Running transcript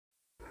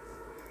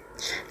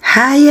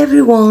Hi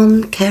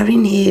everyone,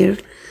 Karen here.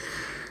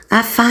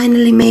 I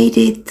finally made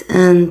it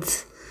and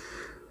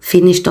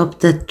finished up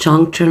the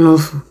junk journal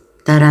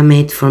that I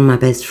made for my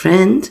best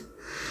friend.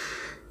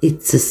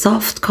 It's a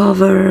soft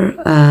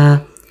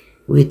cover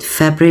with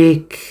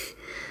fabric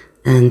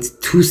and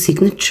 2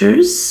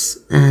 signatures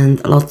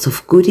and lots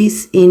of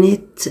goodies in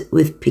it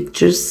with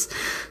pictures.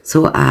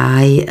 So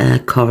I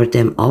covered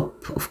them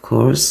up, of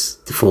course,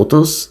 the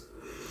photos.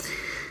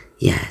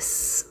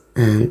 Yes,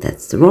 and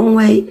that's the wrong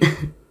way.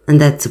 And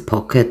that's a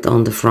pocket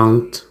on the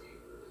front.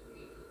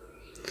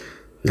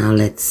 Now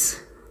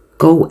let's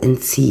go and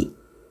see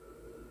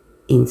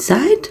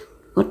inside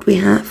what we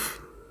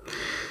have.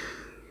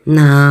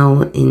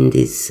 Now in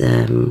this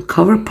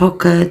cover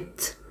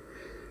pocket,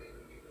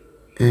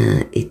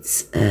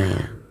 it's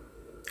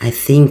I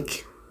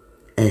think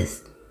a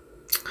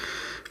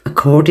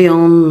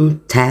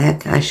accordion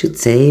tag, I should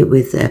say,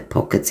 with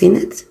pockets in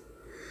it.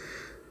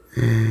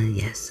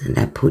 Yes, and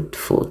I put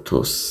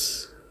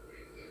photos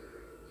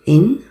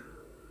in.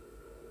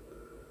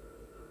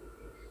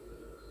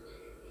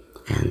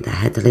 And I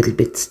had a little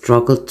bit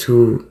struggle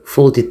to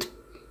fold it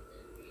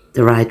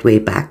the right way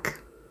back,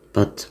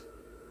 but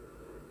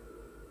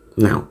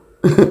now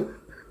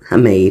I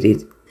made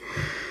it.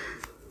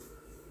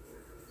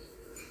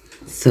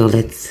 So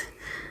let's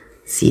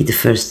see the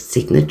first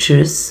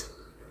signature.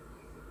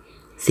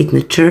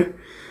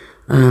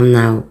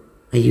 Now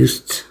I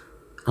used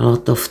a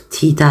lot of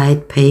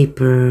tea-dyed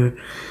paper,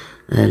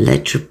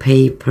 ledger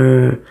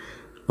paper,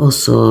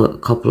 also a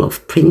couple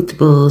of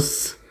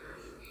printables,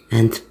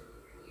 and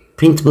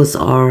printables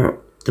are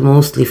the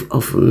mostly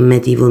of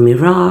Medieval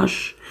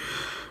Mirage,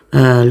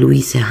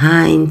 Louise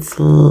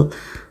Heinzel,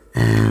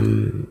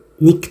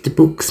 Nick the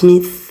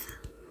Booksmith,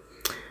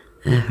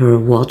 her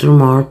water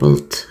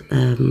marbled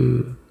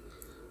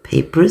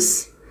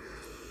papers.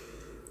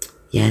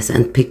 Yes,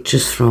 and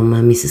pictures from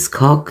Mrs.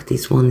 Cock.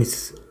 This one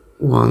is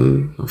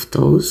one of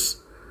those.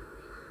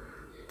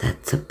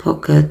 That's a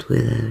pocket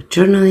with a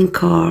journaling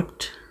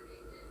card.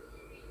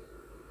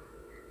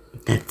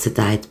 That's a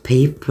dyed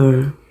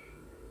paper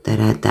that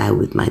I dye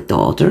with my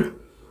daughter.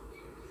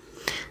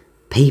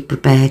 Paper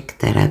bag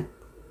that I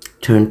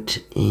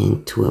turned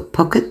into a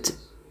pocket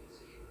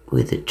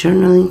with a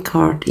journaling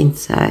card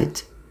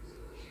inside.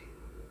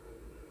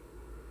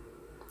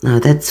 Now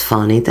that's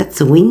funny, that's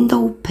a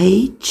window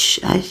page.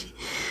 I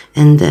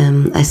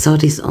saw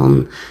this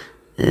on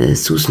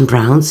Susan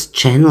Brown's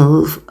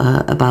channel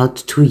about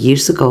 2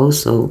 years ago,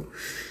 so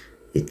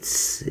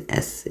it's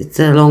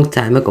a long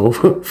time ago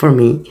for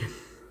me.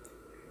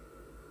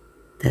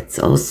 That's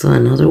also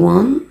another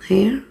one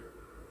here.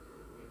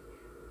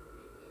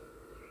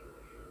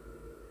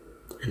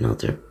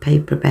 Another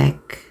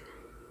paperback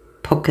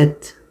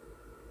pocket.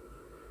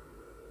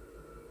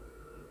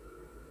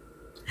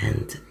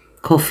 And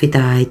coffee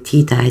dye,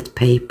 tea dyed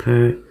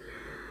paper.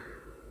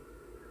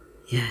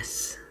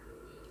 Yes,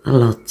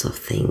 lots of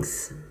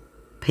things.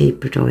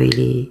 Paper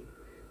doily.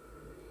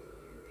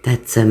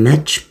 That's a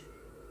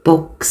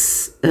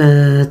matchbox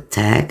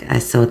tag. I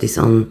saw this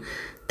on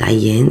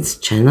Diane's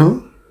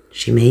channel.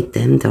 She made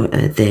them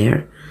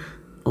there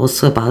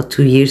also about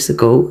 2 years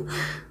ago.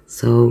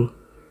 So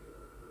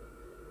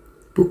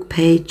book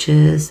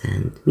pages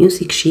and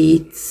music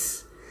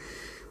sheets.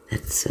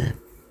 That's a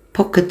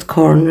pocket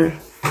corner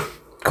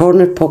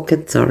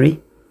pocket, sorry,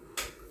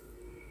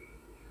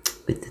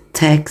 with the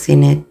tags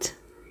in it.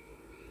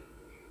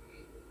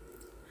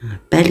 A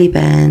belly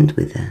band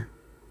with a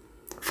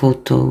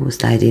photo,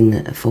 slide in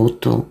a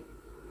photo.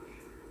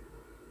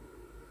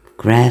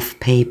 Graph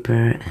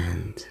paper,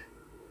 and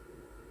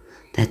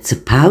that's a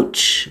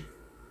pouch.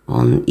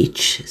 On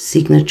each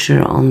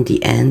signature on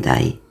the end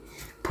I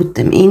put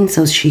them in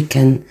so she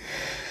can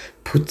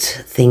put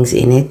things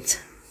in it.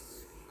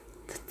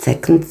 The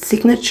second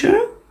signature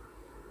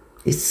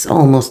is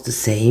almost the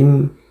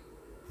same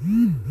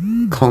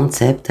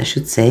concept, I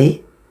should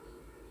say.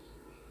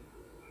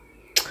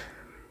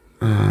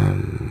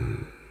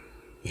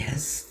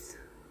 Yes.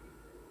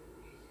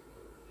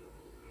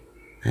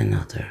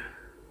 Another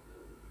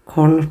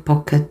corner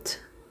pockets,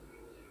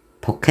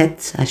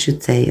 I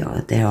should say.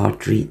 There are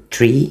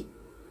three.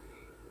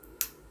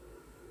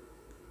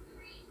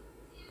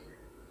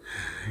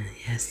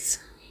 Yes,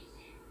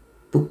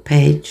 book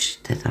page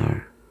that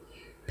are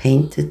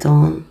painted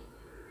on.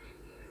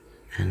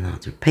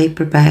 Another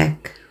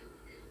paperback.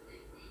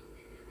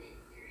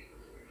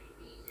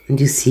 And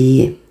you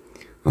see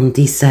on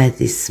this side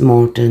is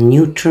more the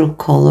neutral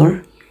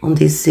color on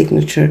this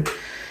signature,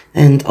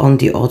 and on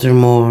the other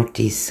more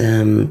these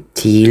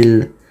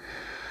teal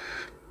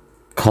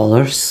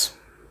colors.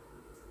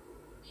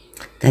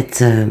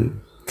 That's a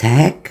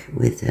tag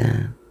with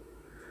a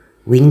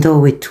window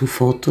with 2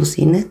 photos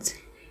in it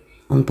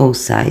on both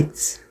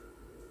sides.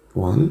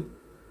 One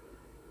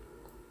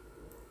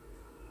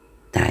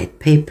dyed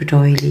paper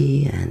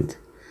doily and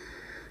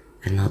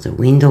another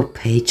window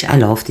page. I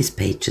love these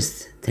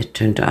pages, they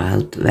turned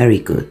out very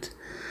good.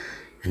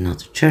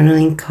 Another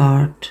journaling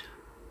card.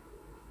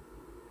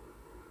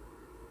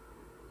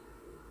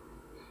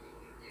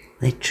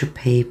 ledger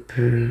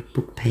paper,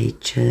 book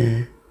page,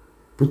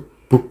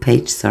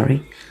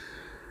 sorry.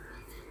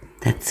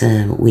 That's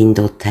a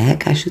window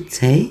tag, I should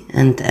say,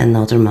 and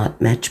another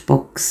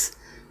matchbox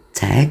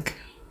tag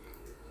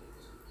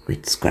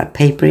with scrap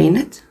paper in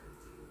it.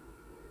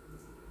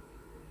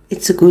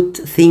 It's a good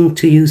thing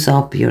to use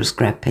up your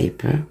scrap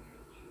paper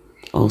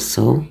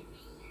also.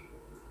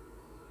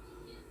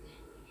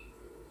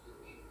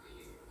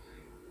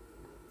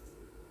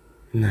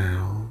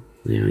 Now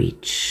we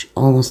reach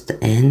almost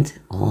the end.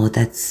 Oh,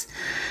 that's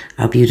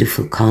our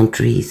beautiful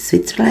country,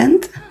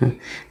 Switzerland.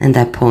 And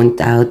I point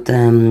out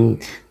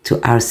to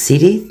our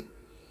city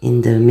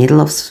in the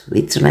middle of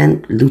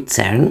Switzerland,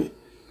 Luzern.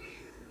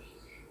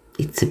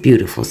 It's a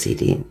beautiful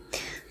city.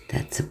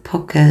 That's a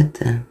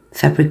pocket, a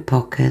fabric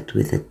pocket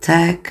with a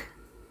tag.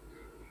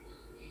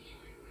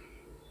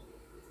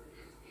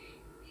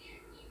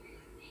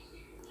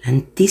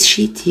 And this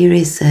sheet here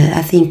is,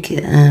 I think,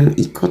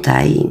 eco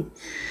dyeing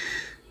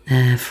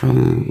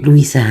from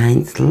Louise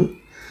Heinzel.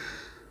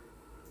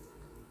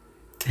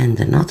 And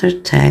another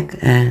tag,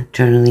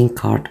 journaling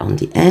card on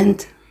the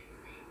end.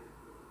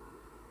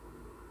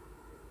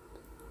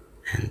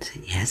 And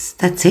yes,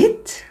 that's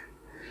it.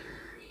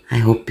 I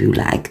hope you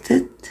liked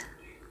it.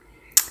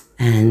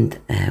 And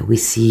we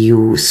see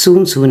you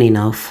soon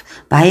enough.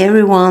 Bye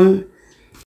everyone.